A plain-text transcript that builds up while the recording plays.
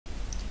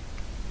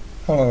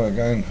Hello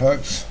again,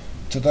 folks.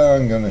 Today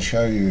I'm going to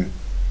show you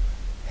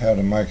how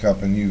to make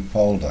up a new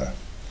folder.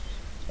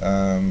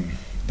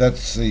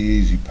 That's the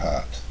easy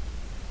part.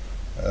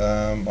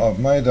 I've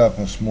made up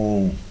a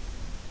small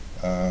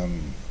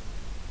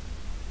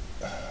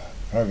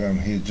program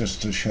here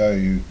just to show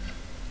you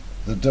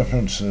the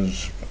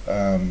differences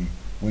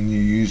when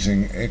you're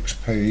using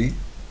XP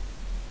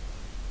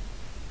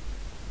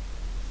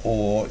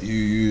or you're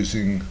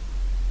using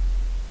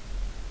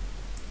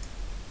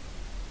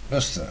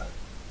Vista.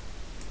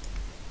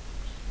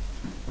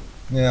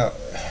 Now,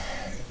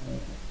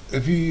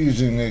 if you're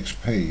using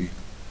XP,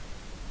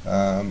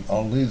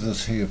 I'll leave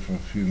this here for a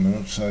few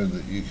minutes so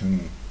that you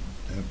can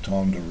have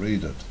time to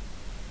read it.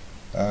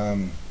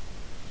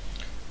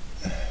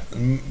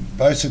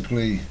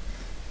 Basically,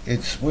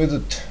 it's where the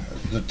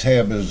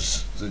tab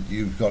is that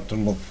you've got to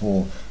look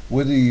for,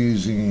 whether you're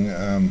using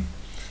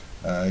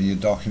your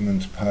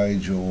documents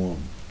page or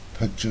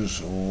pictures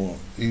or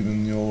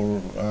even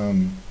your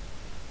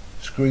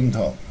screen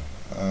top.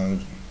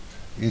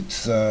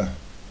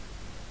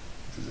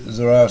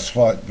 There are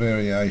slight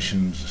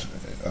variations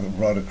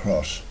right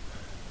across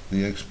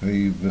the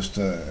XP,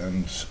 Vista,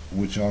 and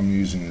which I'm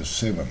using is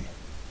 7.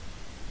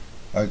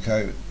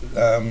 Okay,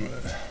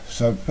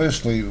 so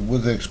firstly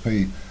with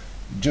XP,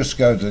 just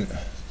go to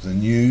the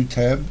New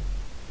tab,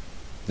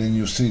 then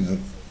you'll see the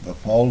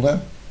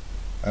folder,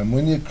 and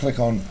when you click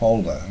on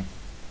folder,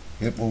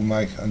 it will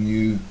make a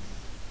new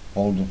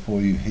folder for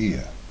you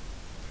here.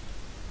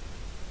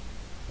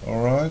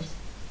 Alright,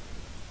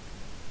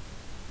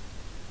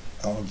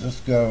 I'll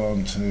just go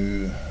on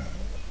to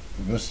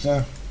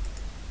Vista.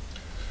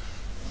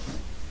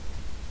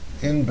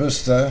 In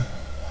Vista,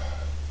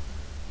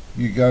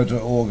 you go to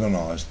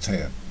Organize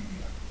tab.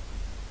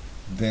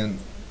 Then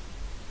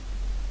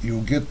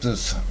you'll get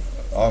this,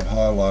 I've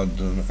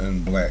highlighted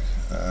in black,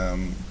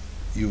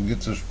 you'll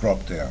get this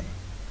drop down.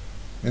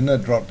 In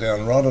that drop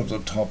down, right at the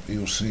top,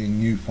 you'll see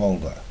New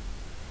Folder.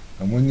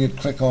 And when you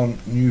click on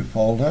New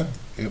Folder,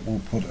 it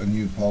will put a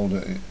new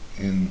folder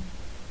in,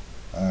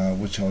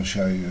 which I'll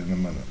show you in a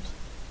minute.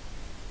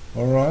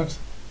 Alright,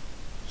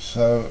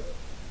 so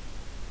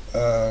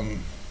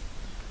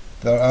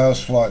there are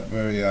slight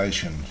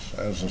variations,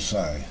 as I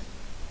say,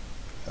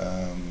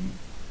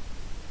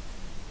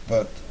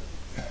 but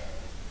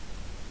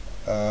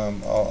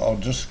I'll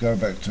just go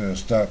back to our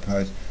start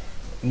page.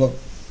 Look,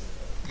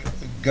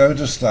 go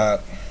to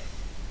Start,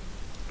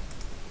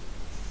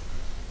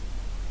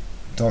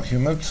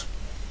 Documents,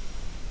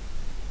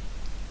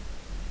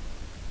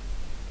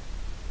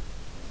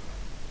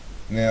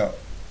 now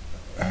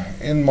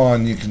in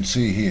mine you can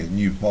see here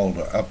New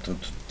Folder up to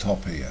the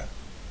top here.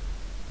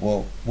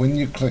 Well, when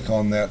you click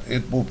on that,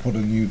 it will put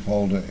a new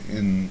folder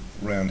in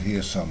around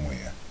here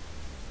somewhere,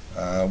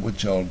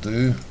 which I'll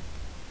do.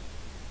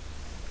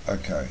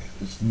 Okay,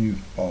 it's New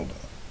Folder.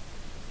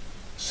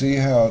 See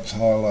how it's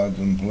highlighted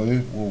in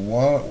blue?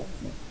 Well,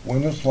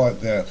 when it's like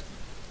that,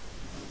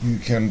 you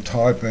can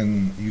type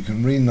in, you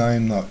can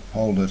rename that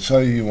folder.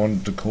 Say you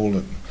wanted to call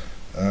it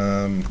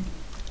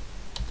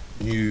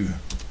New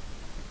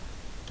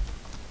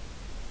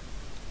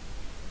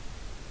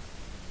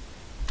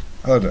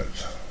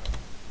Photos.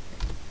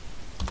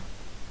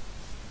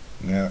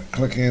 Now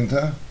click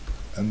enter,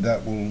 and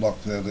that will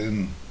lock that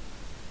in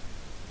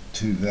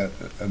to that,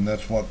 and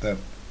that's what that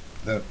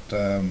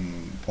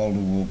folder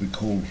will be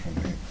called from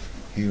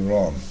here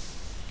on.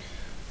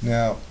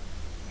 Now,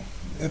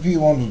 if you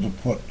wanted to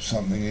put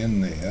something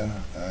in there,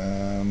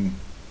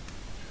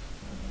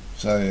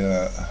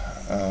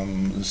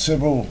 there's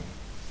several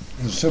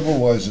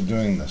ways of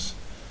doing this.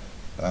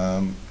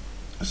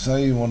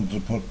 Say you wanted to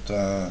put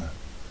a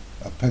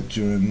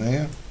picture in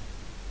there.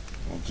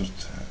 We'll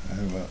just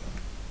have a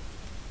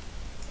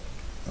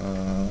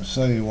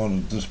say you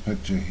wanted this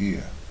picture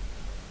here.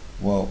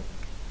 Well,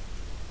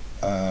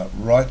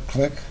 right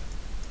click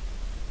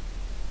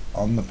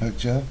on the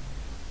picture,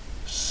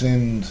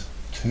 send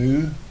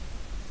to,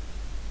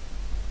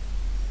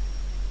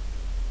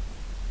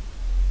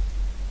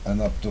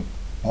 and up to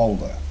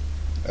folder.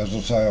 As I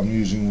say, I'm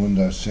using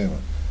Windows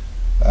 7.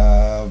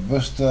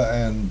 Vista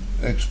and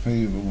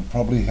XP will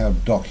probably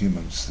have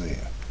documents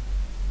there.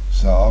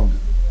 So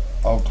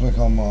I'll click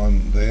on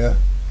mine there.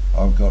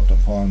 I've got to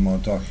find my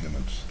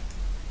documents,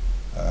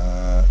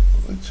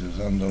 which is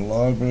under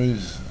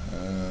Libraries,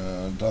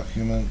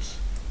 Documents,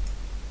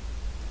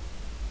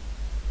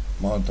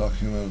 My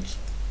Documents,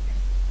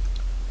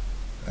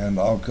 and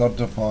I've got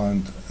to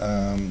find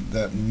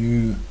that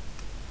New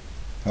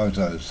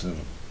Photos that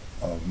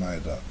I've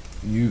made up.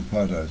 New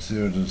Photos,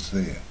 there it is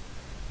there.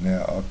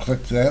 Now I'll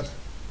click that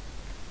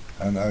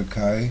and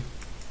OK,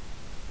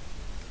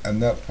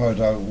 and that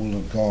photo will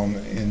have gone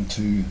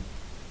into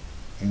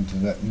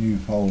that new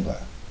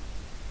folder.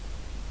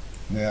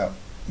 Now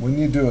when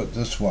you do it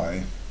this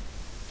way,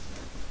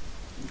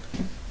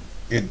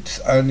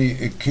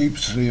 it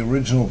keeps the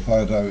original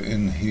photo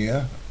in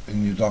here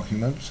in your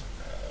documents,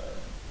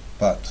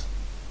 but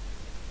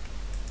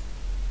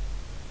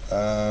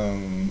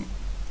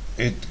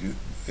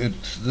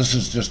this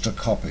is just a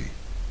copy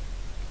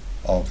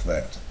of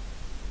that.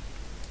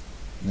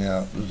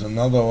 Now there's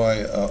another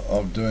way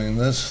of doing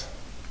this.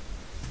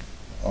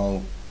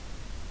 I'll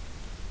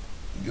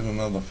get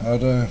another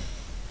photo.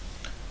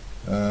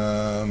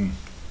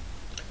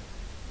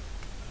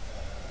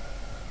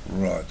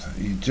 Right,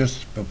 you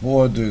just,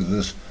 before I do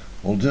this,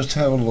 we'll just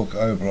have a look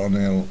over on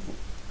our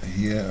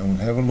here and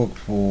we'll have a look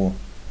for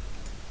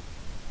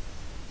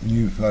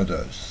new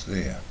photos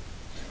there.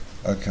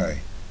 Okay,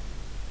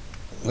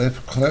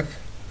 left click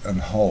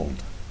and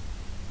hold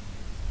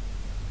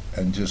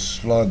and just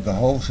slide the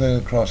whole thing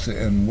across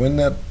there, and when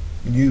that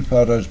new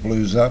photos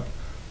blues up,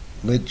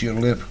 let your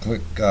left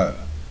click go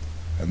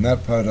and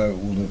that photo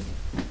will have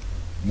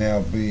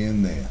now be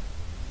in there.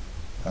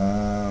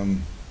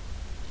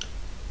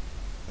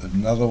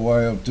 Another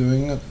way of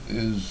doing it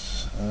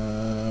is,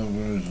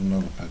 where is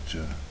another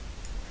picture?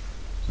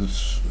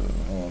 This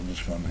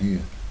one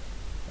here.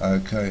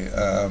 Okay,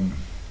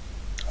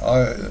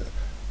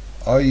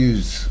 I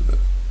use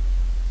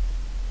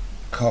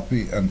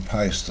copy and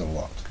paste a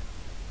lot.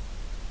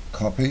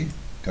 Copy,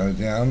 go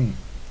down.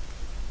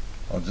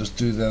 I'll just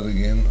do that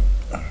again.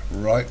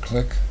 Right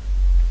click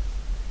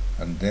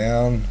and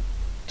down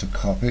to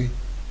copy.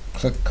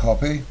 Click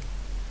copy.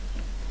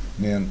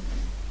 Then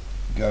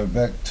go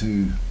back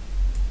to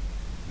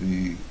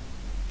the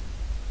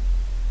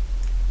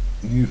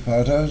new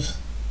photos.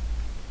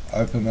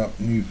 Open up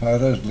new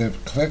photos.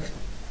 Left click.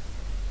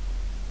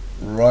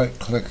 Right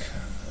click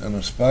in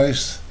a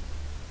space,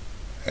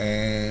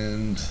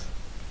 and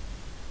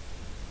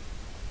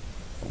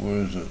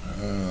where is it?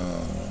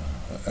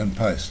 And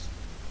paste.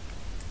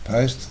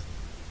 Paste,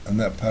 and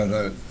that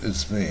photo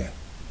is there.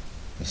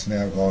 It's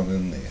now gone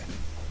in there.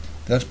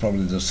 That's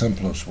probably the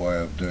simplest way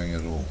of doing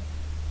it all.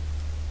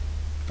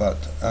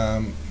 But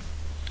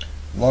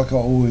like I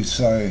always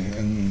say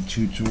in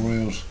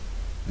tutorials,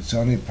 it's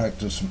only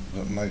practice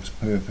that makes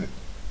perfect.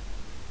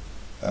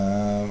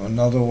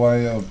 Another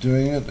way of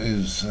doing it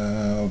is,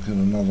 I'll get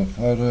another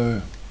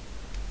photo.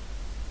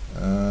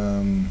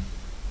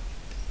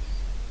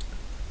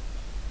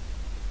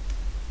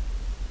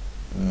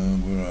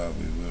 Where are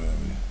we?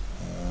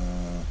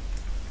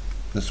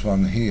 This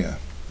one here.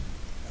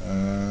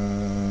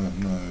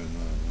 No.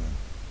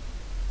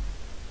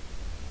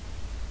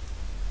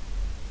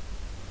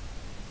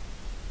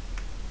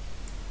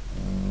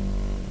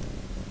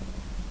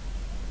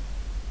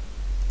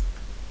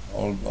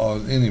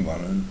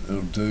 Anyone,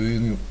 it'll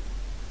do.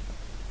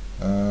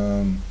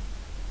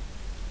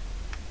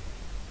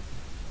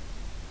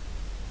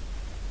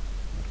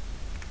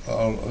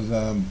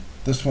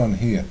 This one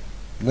here,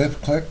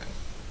 left click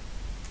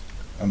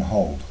and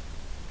hold.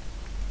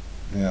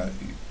 Now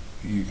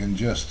you can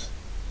just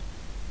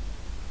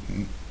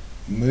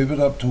move it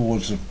up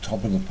towards the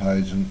top of the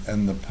page,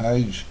 and the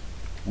page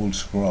will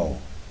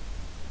scroll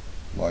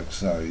like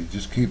so. You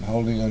just keep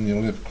holding on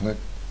your left click,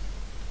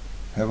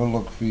 have a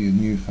look for your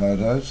new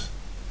photos,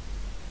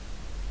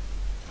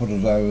 put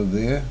it over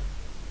there,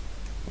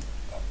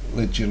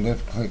 let your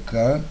left click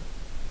go,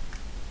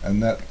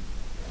 and that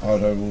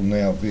photo will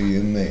now be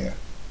in there.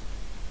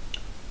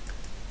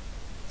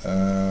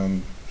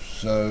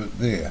 So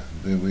there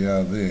we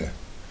are there.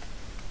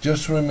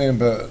 Just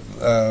remember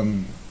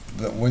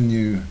that when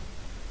you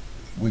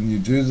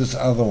do this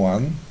other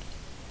one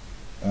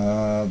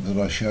that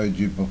I showed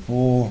you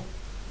before,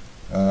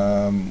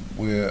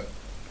 where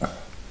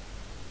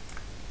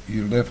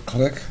you left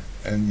click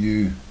and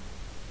you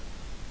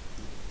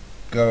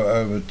go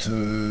over to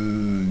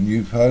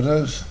new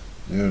photos,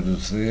 there it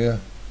is there,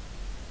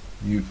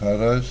 new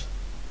photos,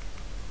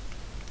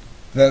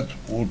 that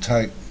will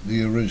take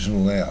the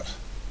original out.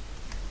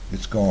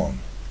 It's gone.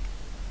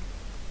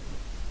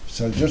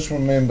 So just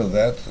remember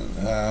that,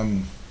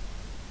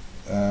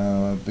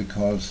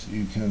 because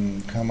you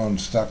can come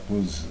unstuck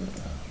with,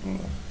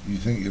 you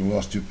think you've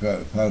lost your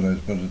photos,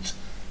 but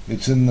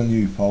it's in the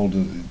new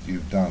folder that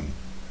you've done.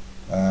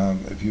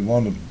 If you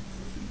want to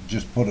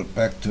just put it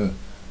back to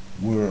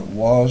where it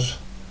was,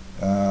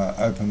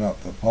 open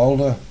up the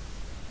folder,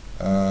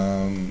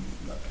 and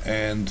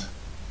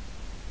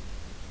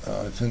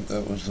I think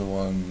that was the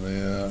one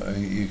there.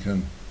 You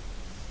can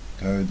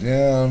go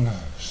down,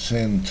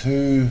 send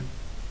to,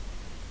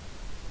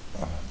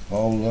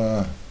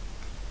 folder,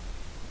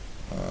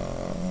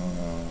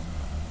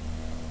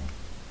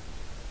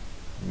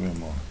 where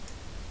am I?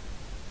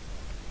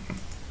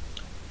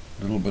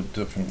 A little bit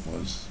different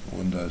with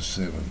Windows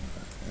 7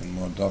 in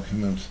my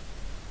documents,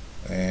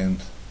 and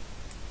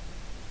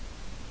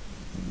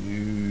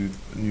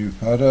new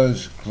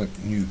photos, click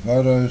new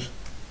photos,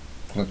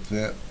 click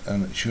that,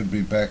 and it should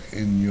be back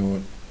in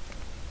your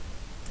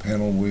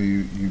panel where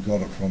you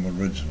got it from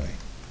originally.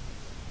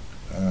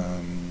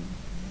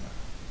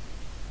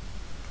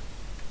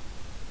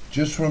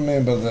 Just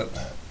remember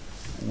that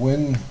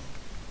when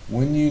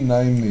you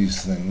name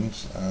these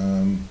things,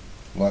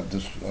 like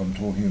this, I'm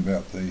talking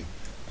about the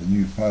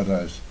new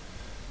photos,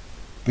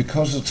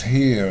 because it's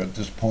here at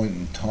this point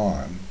in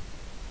time,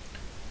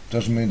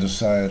 doesn't mean to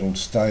say it'll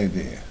stay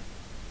there,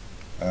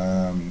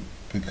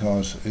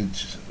 because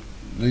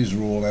these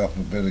are all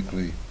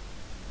alphabetically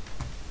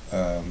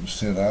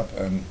set up,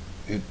 and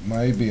it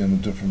may be in a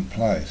different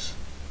place.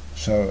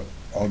 So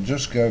I'll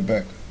just go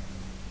back.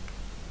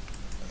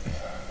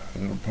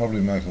 It'll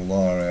probably make a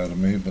liar out of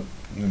me, but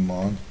never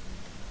mind.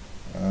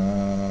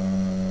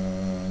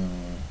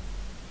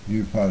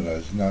 View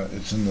photos. No,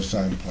 it's in the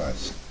same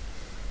place.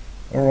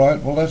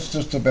 Alright, well that's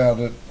just about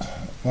it,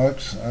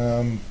 folks,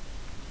 and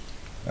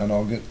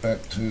I'll get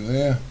back to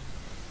there.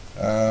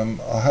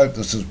 I hope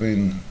this has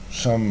been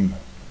some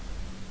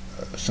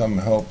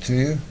help to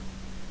you,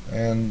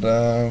 and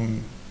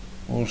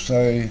we'll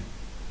say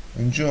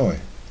enjoy.